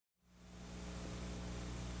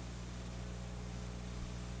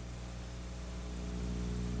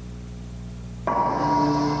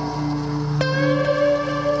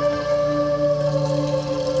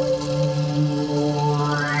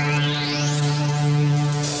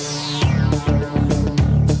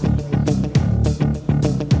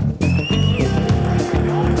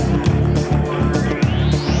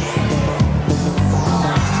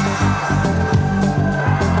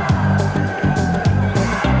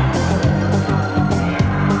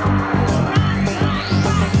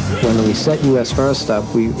we set US First up,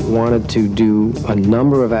 we wanted to do a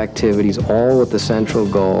number of activities, all with the central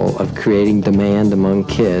goal of creating demand among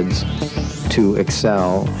kids to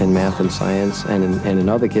excel in math and science, and in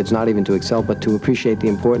other kids, not even to excel, but to appreciate the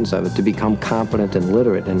importance of it, to become competent and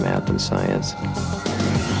literate in math and science.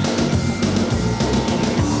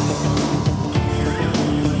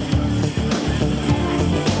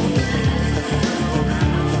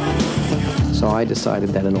 So I decided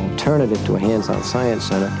that an alternative to a hands-on science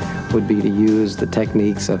center would be to use the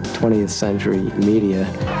techniques of 20th century media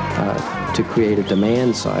to create a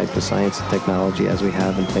demand side for science and technology as we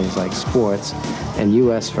have in things like sports. And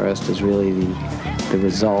US First is really the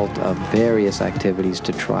result of various activities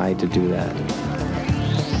to try to do that.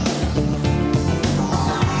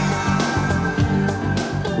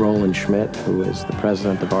 Roland Schmidt, who is the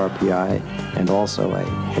president of RPI and also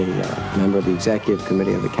a member of the executive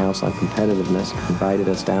committee of the Council on Competitiveness, invited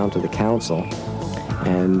us down to the council,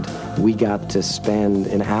 and we got to spend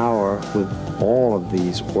an hour with all of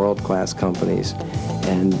these world-class companies.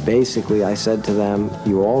 And basically I said to them,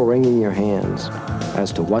 you're all wringing your hands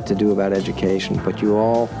as to what to do about education, but you're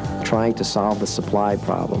all trying to solve the supply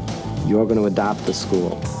problem. You're going to adopt the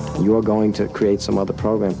school. You're going to create some other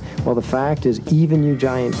program. Well, the fact is, even you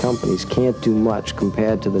giant companies can't do much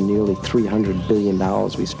compared to the nearly $300 billion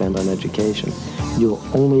we spend on education. You'll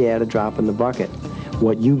only add a drop in the bucket.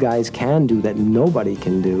 What you guys can do that nobody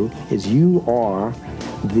can do is you are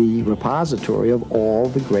the repository of all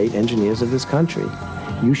the great engineers of this country.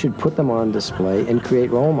 You should put them on display and create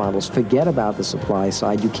role models. Forget about the supply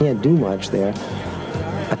side. You can't do much there.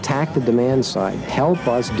 Attack the demand side. Help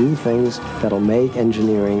us do things that'll make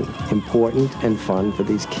engineering important and fun for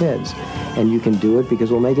these kids. And you can do it because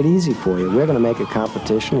we'll make it easy for you. We're going to make a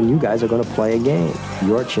competition, and you guys are going to play a game.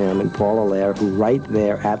 Your chairman, Paul Allaire, who right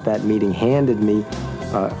there at that meeting handed me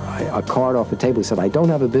a card off the table. He said, I don't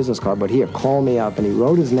have a business card, but here, call me up. And he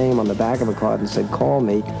wrote his name on the back of a card and said, call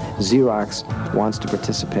me. Xerox wants to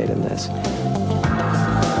participate in this.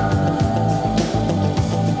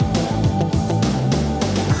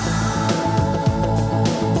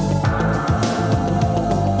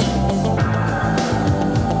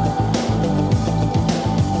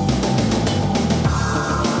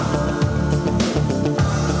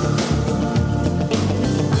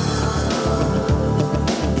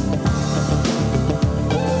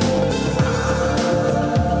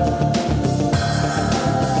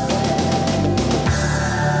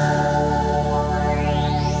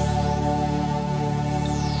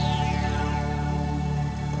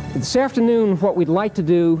 This afternoon, what we'd like to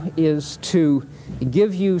do is to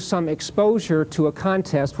give you some exposure to a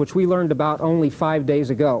contest which we learned about only 5 days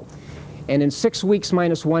ago. And in 6 weeks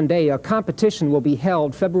minus 1 day, a competition will be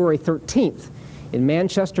held February 13th in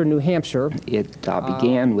Manchester, New Hampshire. It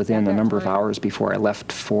began within a number of hours before I left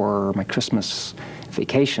for my Christmas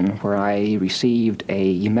vacation, where I received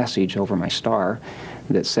a message over my star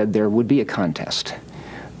that said there would be a contest,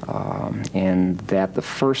 and that the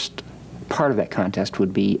first part of that contest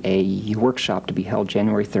would be a workshop to be held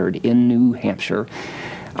January 3rd in New Hampshire.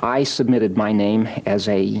 I submitted my name as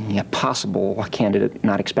a possible candidate,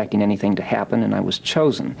 not expecting anything to happen, and I was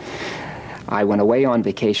chosen. I went away on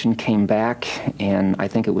vacation, came back, and I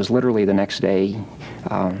think it was literally the next day,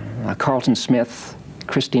 Carlton Smith,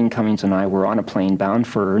 Christine Cummings, and I were on a plane bound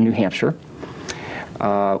for New Hampshire.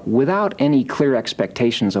 Without any clear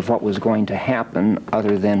expectations of what was going to happen,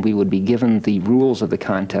 other than we would be given the rules of the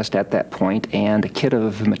contest at that point and a kit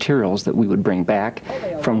of materials that we would bring back,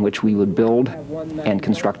 from which we would build and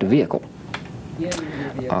construct a vehicle.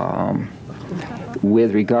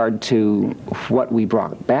 With regard to what we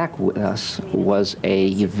brought back with us was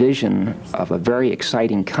a vision of a very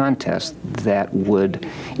exciting contest that would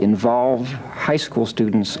involve high school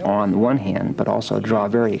students on the one hand, but also draw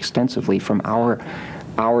very extensively from our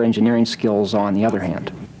engineering skills on the other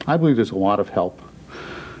hand. I believe there's a lot of help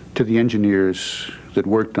to the engineers that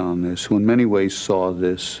worked on this, who in many ways saw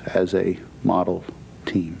this as a model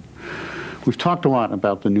team. We've talked a lot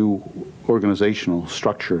about the new organizational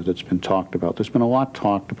structure that's been talked about. There's been a lot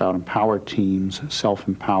talked about empowered teams,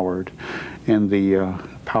 self-empowered, and the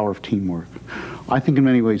power of teamwork. I think in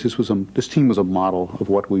many ways this team was a model of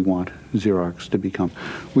what we want Xerox to become.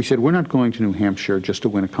 We said we're not going to New Hampshire just to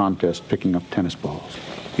win a contest picking up tennis balls.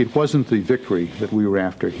 It wasn't the victory that we were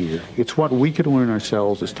after here. It's what we could learn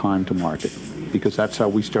ourselves as time to market, because that's how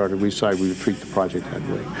we started. We decided we would treat the project that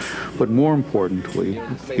way. But more importantly,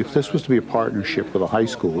 if this was to be a partnership with a high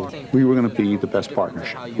school, we were going to be the best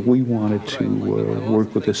partnership. We wanted to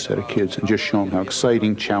work with this set of kids and just show them how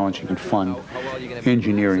exciting, challenging, and fun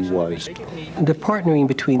engineering was. The partnering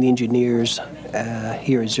between the engineers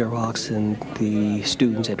here at Xerox and the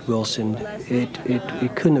students at Wilson,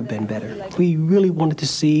 it couldn't have been better. We really wanted to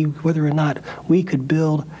see whether or not we could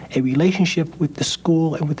build a relationship with the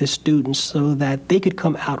school and with the students so that they could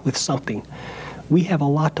come out with something. We have a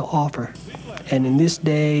lot to offer. And in this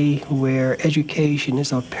day where education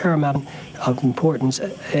is of paramount of importance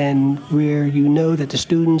and where you know that the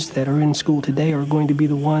students that are in school today are going to be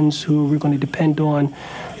the ones who we're going to depend on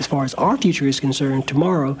as far as our future is concerned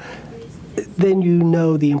tomorrow, then you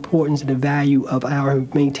know the importance and the value of our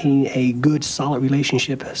maintaining a good, solid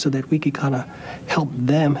relationship so that we could kind of help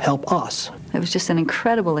them help us. It was just an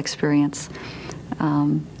incredible experience.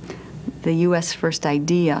 The U.S. FIRST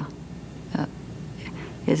idea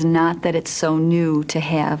is not that it's so new to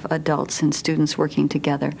have adults and students working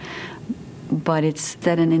together, but it's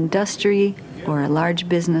that an industry or a large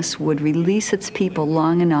business would release its people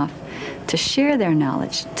long enough to share their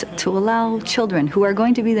knowledge, to allow children who are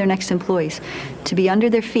going to be their next employees to be under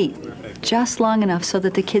their feet just long enough so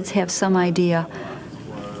that the kids have some idea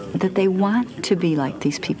that they want to be like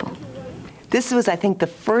these people. This was, I think, the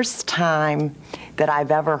first time that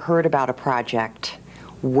I've ever heard about a project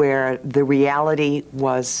where the reality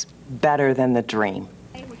was better than the dream.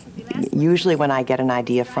 Usually when I get an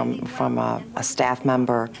idea from a staff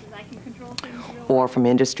member or from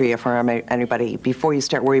industry or from anybody, before you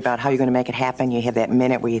start worrying about how you're going to make it happen, you have that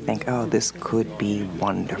minute where you think, oh, this could be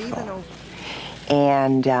wonderful.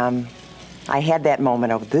 And I had that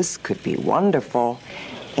moment of, this could be wonderful,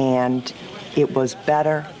 and it was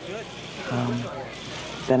better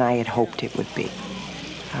than I had hoped it would be.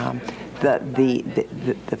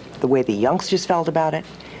 The way the youngsters felt about it,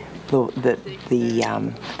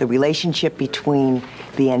 the relationship between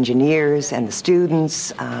the engineers and the students,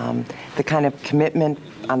 the kind of commitment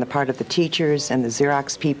on the part of the teachers and the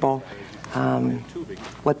Xerox people,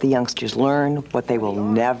 what the youngsters learn, what they will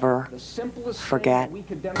never forget.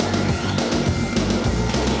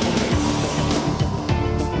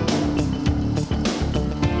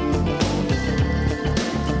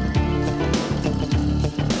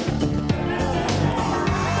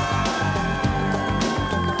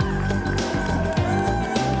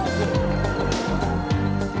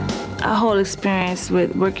 Our whole experience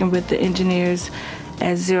with working with the engineers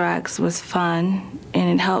at Xerox was fun, and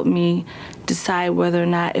it helped me decide whether or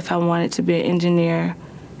not if I wanted to be an engineer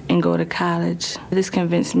and go to college. This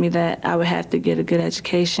convinced me that I would have to get a good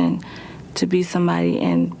education to be somebody,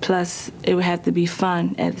 and plus it would have to be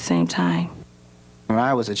fun at the same time. When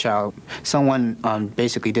I was a child, someone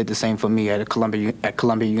basically did the same for me at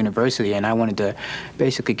Columbia University, and I wanted to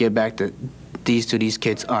basically give back these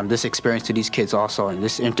kids, this experience to these kids also, and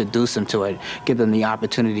just introduce them to it, give them the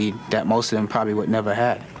opportunity that most of them probably would never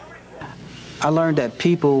had. I learned that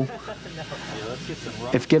people,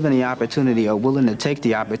 if given the opportunity, are willing to take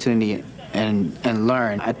the opportunity and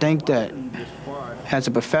learn. I think that as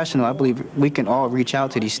a professional, I believe we can all reach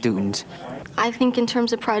out to these students. I think in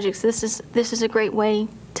terms of projects, this is a great way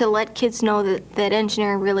to let kids know that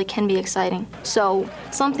engineering really can be exciting. So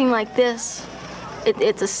something like this,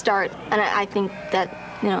 it's a start, and I think that,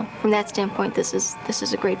 from that standpoint, this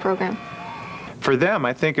is a great program. For them,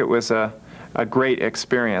 I think it was a great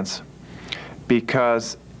experience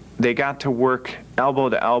because they got to work elbow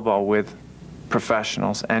to elbow with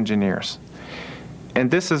professionals, engineers.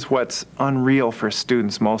 And this is what's unreal for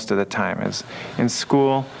students most of the time, is in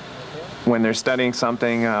school, when they're studying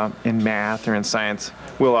something in math or in science,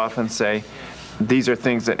 we'll often say, these are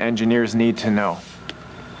things that engineers need to know.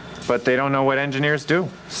 But they don't know what engineers do,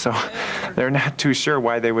 so they're not too sure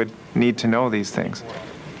why they would need to know these things.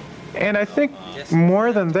 And I think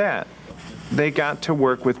more than that, they got to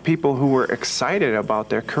work with people who were excited about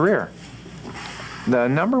their career. The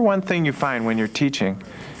number one thing you find when you're teaching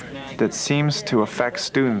that seems to affect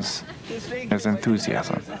students is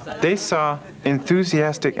enthusiasm. They saw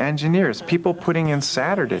enthusiastic engineers, people putting in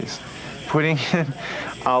Saturdays, putting in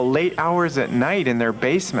late hours at night in their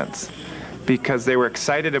basements because they were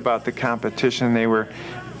excited about the competition. They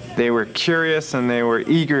were curious and they were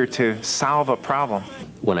eager to solve a problem.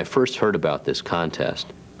 When I first heard about this contest,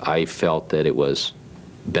 I felt that it was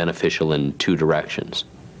beneficial in two directions.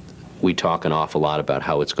 We talk an awful lot about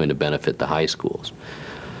how it's going to benefit the high schools.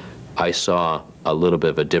 I saw a little bit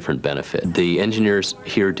of a different benefit. The engineers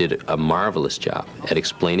here did a marvelous job at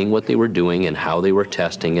explaining what they were doing and how they were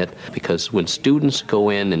testing it, because when students go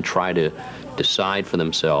in and try to decide for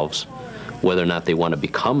themselves whether or not they want to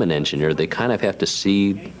become an engineer, they kind of have to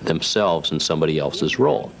see themselves in somebody else's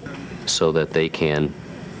role so that they can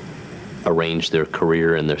arrange their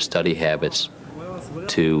career and their study habits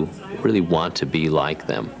to really want to be like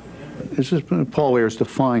them. Paul Ayers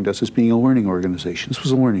defined us as being a learning organization. This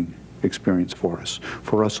was a learning experience for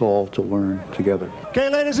us all to learn together. Okay,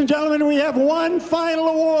 ladies and gentlemen, we have one final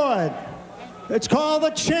award. It's called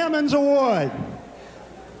the Chairman's Award.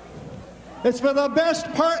 It's for the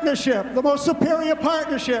best partnership, the most superior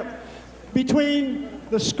partnership between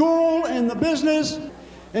the school and the business.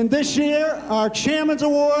 And this year, our Chairman's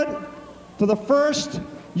Award for the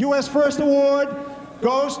U.S. First Award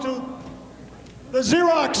goes to the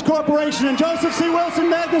Xerox Corporation and Joseph C. Wilson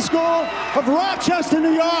Magnet School of Rochester,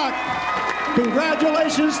 New York.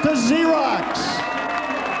 Congratulations to Xerox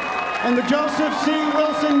and the Joseph C.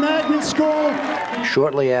 Wilson Magnet School.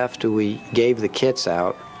 Shortly after we gave the kits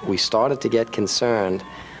out, we started to get concerned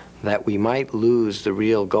that we might lose the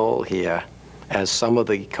real goal here, as some of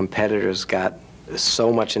the competitors got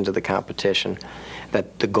so much into the competition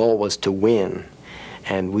that the goal was to win.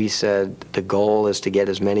 And we said the goal is to get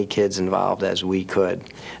as many kids involved as we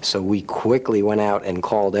could. So we quickly went out and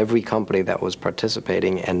called every company that was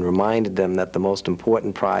participating and reminded them that the most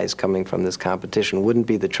important prize coming from this competition wouldn't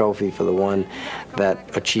be the trophy for the one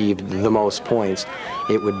that achieved the most points.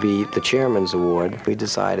 It would be the Chairman's Award. We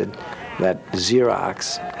decided that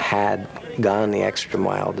Xerox had gone the extra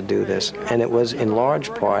mile to do this. And it was in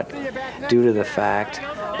large part due to the fact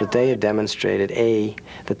that they had demonstrated, A,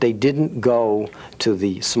 that they didn't go to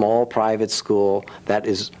the small private school that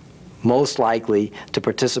is most likely to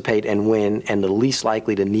participate and win and the least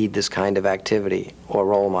likely to need this kind of activity or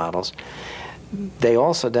role models. They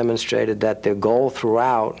also demonstrated that their goal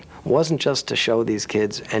throughout wasn't just to show these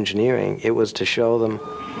kids engineering, it was to show them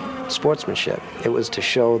sportsmanship. It was to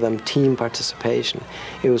show them team participation.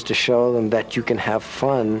 It was to show them that you can have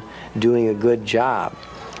fun doing a good job.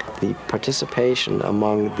 The participation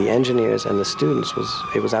among the engineers and the students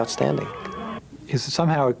was outstanding.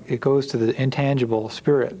 Somehow it goes to the intangible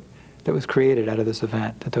spirit that was created out of this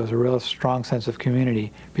event, that there was a real strong sense of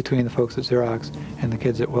community between the folks at Xerox and the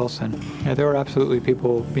kids at Wilson. There were absolutely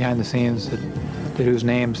people behind the scenes whose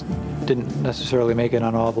names didn't necessarily make it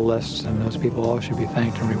on all the lists, and those people all should be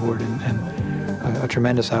thanked and rewarded, and a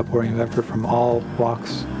tremendous outpouring of effort from all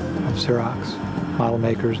walks of Xerox, model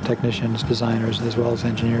makers, technicians, designers, as well as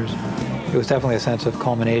engineers. It was definitely a sense of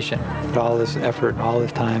culmination, that all this effort, all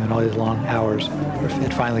this time, and all these long hours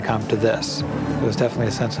had finally come to this. It was definitely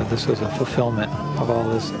a sense of this was a fulfillment of all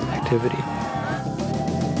this activity.